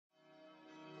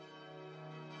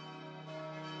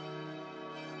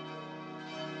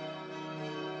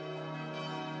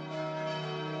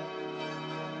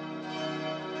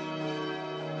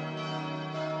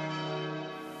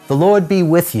The Lord be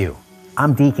with you.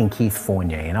 I'm Deacon Keith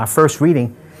Fournier, and our first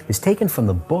reading is taken from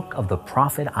the book of the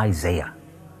prophet Isaiah.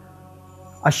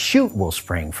 A shoot will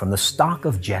spring from the stock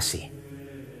of Jesse.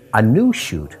 A new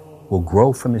shoot will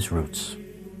grow from his roots.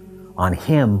 On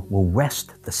him will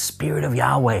rest the Spirit of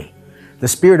Yahweh, the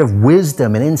Spirit of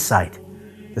wisdom and insight,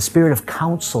 the Spirit of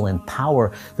counsel and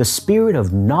power, the Spirit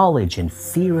of knowledge and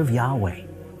fear of Yahweh.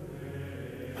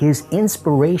 His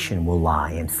inspiration will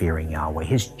lie in fearing Yahweh.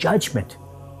 His judgment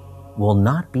will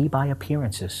not be by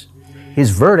appearances.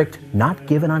 His verdict not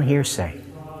given on hearsay.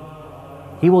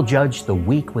 He will judge the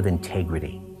weak with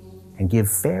integrity and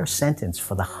give fair sentence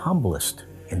for the humblest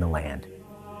in the land.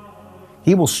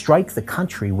 He will strike the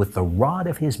country with the rod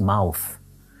of his mouth,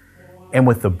 and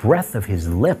with the breath of his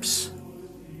lips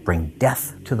bring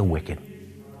death to the wicked.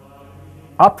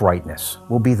 Uprightness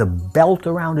will be the belt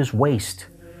around his waist,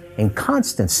 and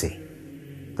constancy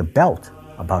the belt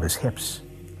about his hips.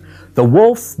 The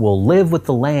wolf will live with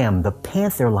the lamb, the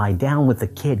panther lie down with the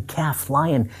kid, calf,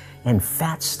 lion, and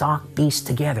fat stock beast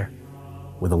together,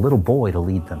 with a little boy to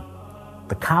lead them.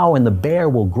 The cow and the bear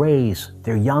will graze,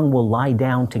 their young will lie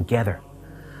down together.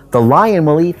 The lion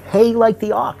will eat hay like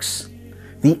the ox.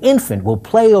 The infant will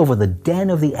play over the den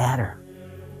of the adder.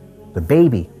 The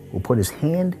baby will put his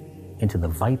hand into the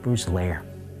viper's lair.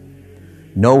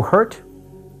 No hurt,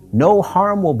 no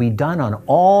harm will be done on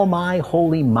all my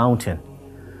holy mountain.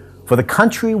 For the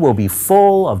country will be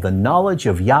full of the knowledge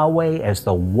of Yahweh as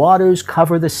the waters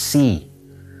cover the sea.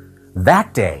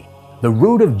 That day, the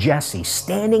root of Jesse,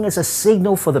 standing as a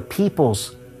signal for the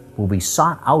peoples, will be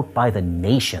sought out by the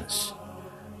nations,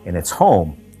 and its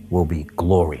home will be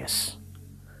glorious.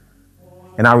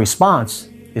 And our response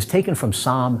is taken from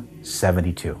Psalm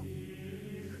 72.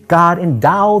 God,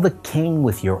 endow the king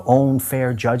with your own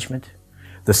fair judgment,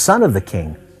 the son of the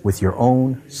king with your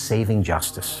own saving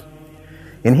justice.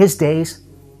 In his days,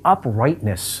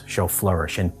 uprightness shall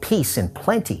flourish, and peace and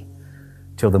plenty,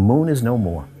 till the moon is no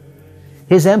more.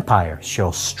 His empire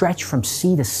shall stretch from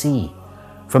sea to sea,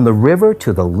 from the river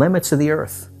to the limits of the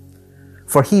earth.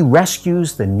 For he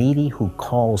rescues the needy who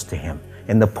calls to him,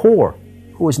 and the poor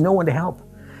who has no one to help.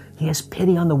 He has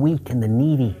pity on the weak and the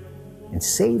needy, and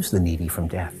saves the needy from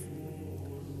death.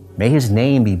 May his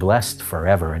name be blessed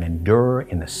forever and endure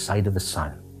in the sight of the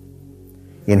sun.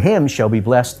 In him shall be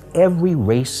blessed every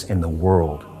race in the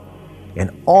world,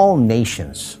 and all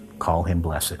nations call him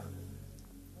blessed.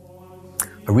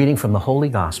 A reading from the Holy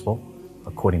Gospel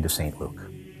according to St. Luke.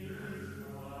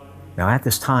 Now at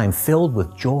this time, filled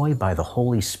with joy by the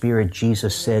Holy Spirit,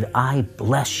 Jesus said, I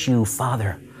bless you,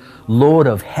 Father, Lord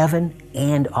of heaven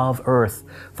and of earth,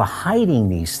 for hiding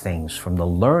these things from the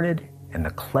learned and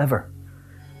the clever,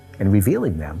 and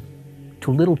revealing them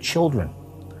to little children.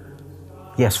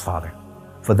 Yes, Father,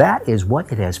 for that is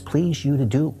what it has pleased you to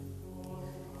do.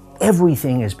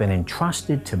 Everything has been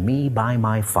entrusted to me by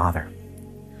my Father,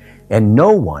 and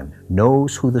no one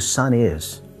knows who the Son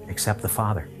is except the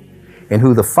Father, and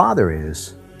who the Father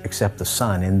is except the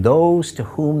Son, and those to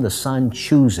whom the Son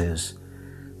chooses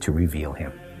to reveal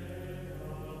him.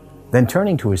 Then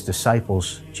turning to his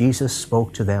disciples, Jesus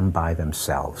spoke to them by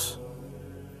themselves.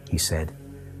 He said,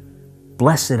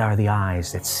 Blessed are the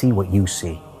eyes that see what you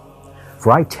see.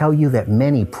 For I tell you that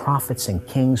many prophets and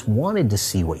kings wanted to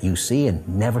see what you see and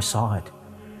never saw it,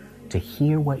 to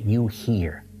hear what you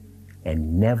hear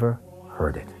and never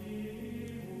heard it.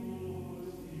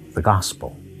 The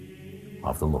Gospel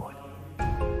of the Lord.